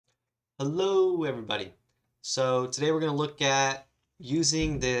Hello everybody. So today we're going to look at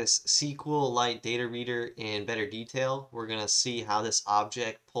using this SQLite data reader in better detail. We're going to see how this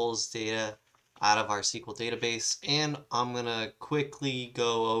object pulls data out of our SQL database, and I'm going to quickly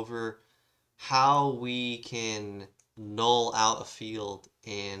go over how we can null out a field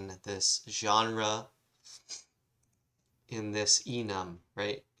in this genre in this enum,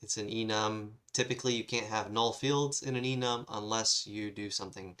 right? It's an enum. Typically you can't have null fields in an enum unless you do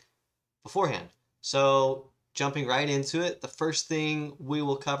something beforehand. So jumping right into it, the first thing we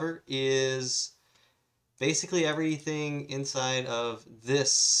will cover is basically everything inside of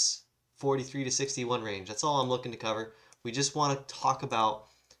this 43 to 61 range. That's all I'm looking to cover. We just want to talk about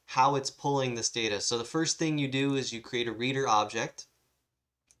how it's pulling this data. So the first thing you do is you create a reader object,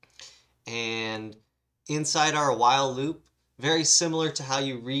 and inside our while loop, very similar to how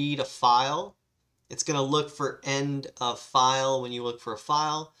you read a file, it's going to look for end of file when you look for a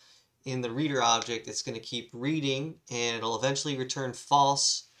file. In the reader object, it's going to keep reading, and it'll eventually return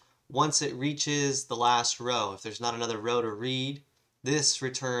false once it reaches the last row. If there's not another row to read, this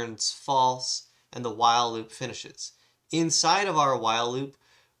returns false, and the while loop finishes. Inside of our while loop,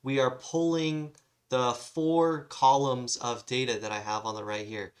 we are pulling the 4 columns of data that I have on the right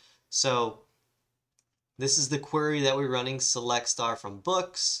here. So this is the query that we're running, select star from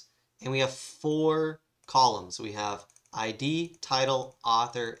books, and we have 4 columns. We have ID, title,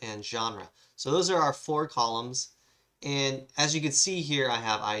 author, and genre. So those are our 4 columns. And as you can see here, I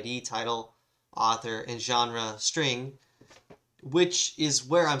have ID, title, author, and genre string, which is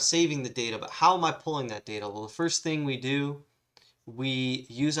where I'm saving the data. But how am I pulling that data? Well, the first thing we do, we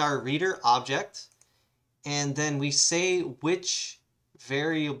use our reader object, and then we say which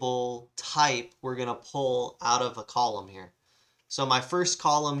variable type we're going to pull out of a column here. So my first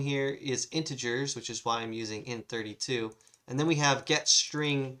column here is integers, which is why I'm using int32. And then we have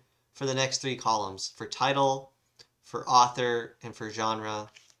GetString for the next 3 columns, for title, for author, and for genre.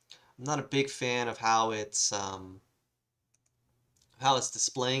 I'm not a big fan of how it's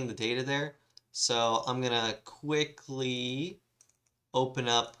displaying the data there. So I'm going to quickly open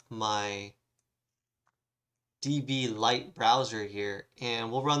up my DBLite browser here, and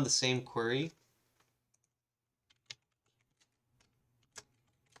we'll run the same query.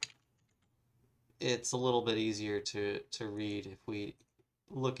 It's a little bit easier to read if we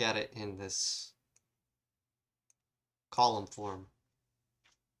look at it in this column form.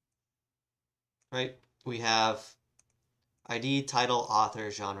 Right? We have ID, title, author,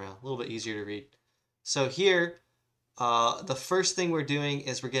 genre. A little bit easier to read. So here, the first thing we're doing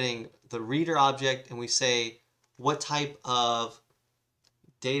is we're getting the reader object, and we say what type of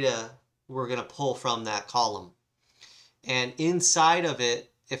data we're going to pull from that column. And inside of it,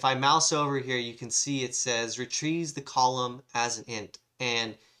 if I mouse over here, you can see it says retrieves the column as an int.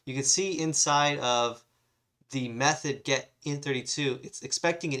 And you can see inside of the method GetInt32, it's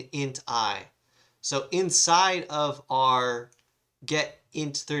expecting an int I. So inside of our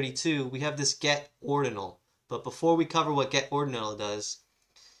GetInt32, we have this GetOrdinal. But before we cover what GetOrdinal does,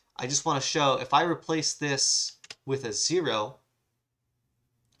 I just want to show, if I replace this with a 0,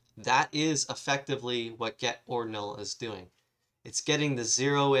 that is effectively what GetOrdinal is doing. It's getting the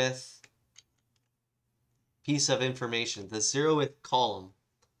 0th piece of information, the 0th column.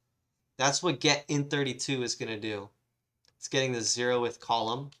 That's what GetInt32 is going to do. It's getting the 0th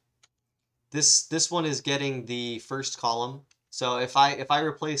column. This one is getting the first column. So if I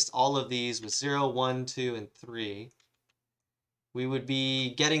replaced all of these with 0, 1, 2, and 3, we would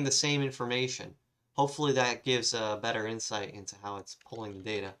be getting the same information. Hopefully that gives a better insight into how it's pulling the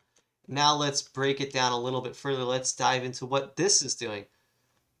data. Now let's break it down a little bit further. Let's dive into what this is doing.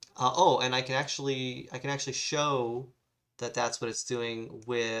 Oh, and I can actually show that that's what it's doing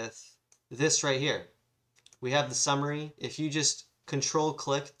with this right here. We have the summary. If you just control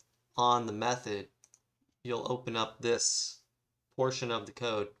click on the method, you'll open up this portion of the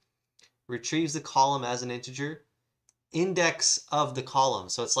code. Retrieves the column as an integer. Index of the column.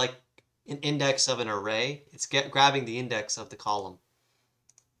 So it's like an index of an array. It's grabbing the index of the column.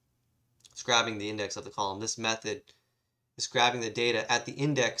 It's grabbing the index of the column. This method is grabbing the data at the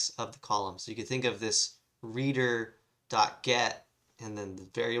index of the column. So you can think of this reader.get and then the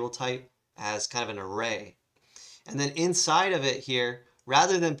variable type as kind of an array. And then inside of it here,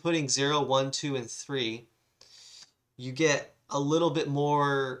 rather than putting 0, 1, 2, and 3, you get a little bit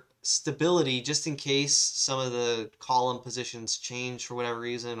more stability just in case some of the column positions change for whatever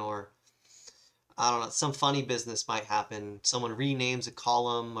reason, or I don't know, some funny business might happen. Someone renames a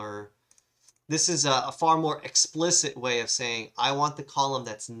column, or this is a far more explicit way of saying I want the column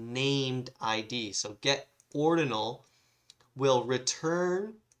that's named ID. So GetOrdinal will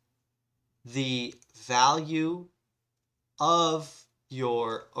return the value of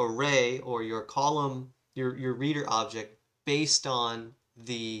your array or your column, your reader object, based on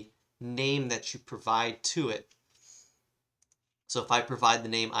the name that you provide to it. So if I provide the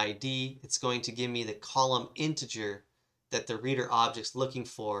name ID, it's going to give me the column integer that the reader object's looking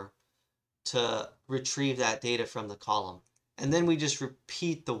for to retrieve that data from the column. And then we just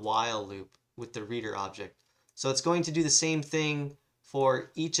repeat the while loop with the reader object. So it's going to do the same thing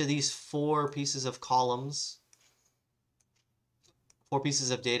for each of these 4 pieces of columns, 4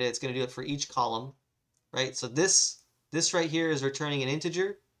 pieces of data. It's going to do it for each column, right? So this right here is returning an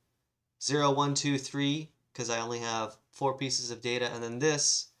integer, 0, 1, 2, 3, because I only have 4 pieces of data. And then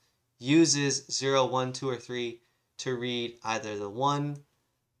this uses 0, 1, 2, or 3 to read either the 1,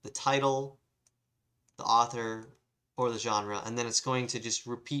 the title, the author, or the genre. And then it's going to just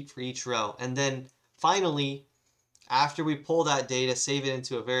repeat for each row. And then finally, after we pull that data, save it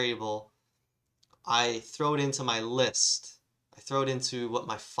into a variable, I throw it into my list. I throw it into what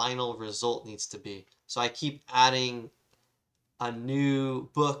my final result needs to be. So I keep adding a new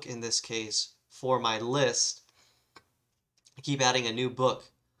book, in this case, for my list. I keep adding a new book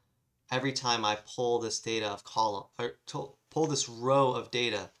every time I pull this data of column, or pull this row of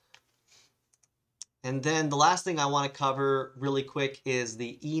data. And then the last thing I want to cover really quick is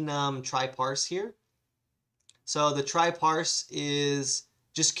the enum tryparse here. So the tryparse is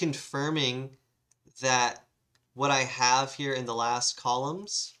just confirming that what I have here in the last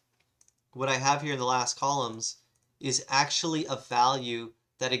columns, is actually a value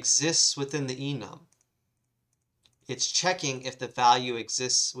that exists within the enum. It's checking if the value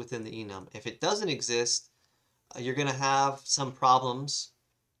exists within the enum. If it doesn't exist, you're going to have some problems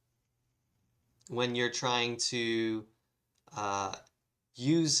when you're trying to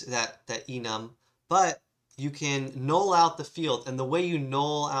use that enum, but you can null out the field. And the way you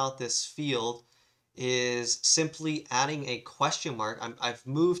null out this field is simply adding a question mark. I've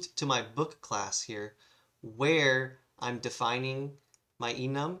moved to my book class here where I'm defining my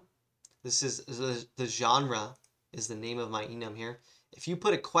enum. This is the genre is the name of my enum here. If you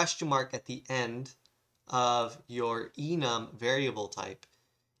put a question mark at the end of your enum variable type,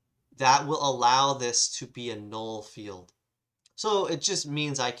 that will allow this to be a null field. So it just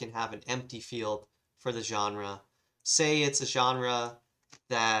means I can have an empty field for the genre. Say it's a genre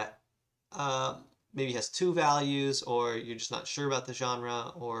that maybe has 2 values, or you're just not sure about the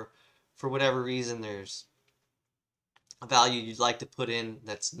genre, or for whatever reason there's a value you'd like to put in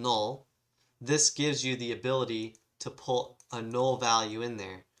that's null. This gives you the ability to put a null value in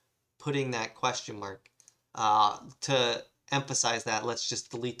there, putting that question mark. To emphasize that, let's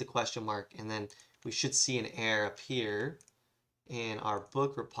just delete the question mark, and then we should see an error appear in our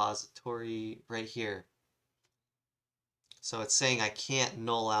book repository right here. So it's saying I can't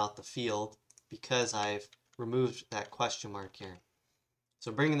null out the field because I've removed that question mark here.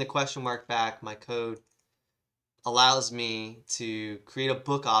 So bringing the question mark back, my code allows me to create a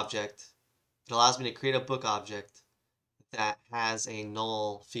book object. It allows me to create a book object that has a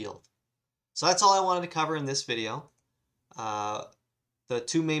null field. So that's all I wanted to cover in this video. The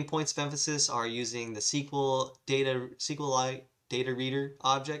 2 main points of emphasis are using the SQLiteDataReader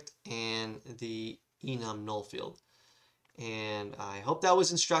object and the enum null field. And I hope that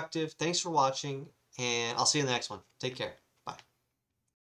was instructive. Thanks for watching, and I'll see you in the next one. Take care.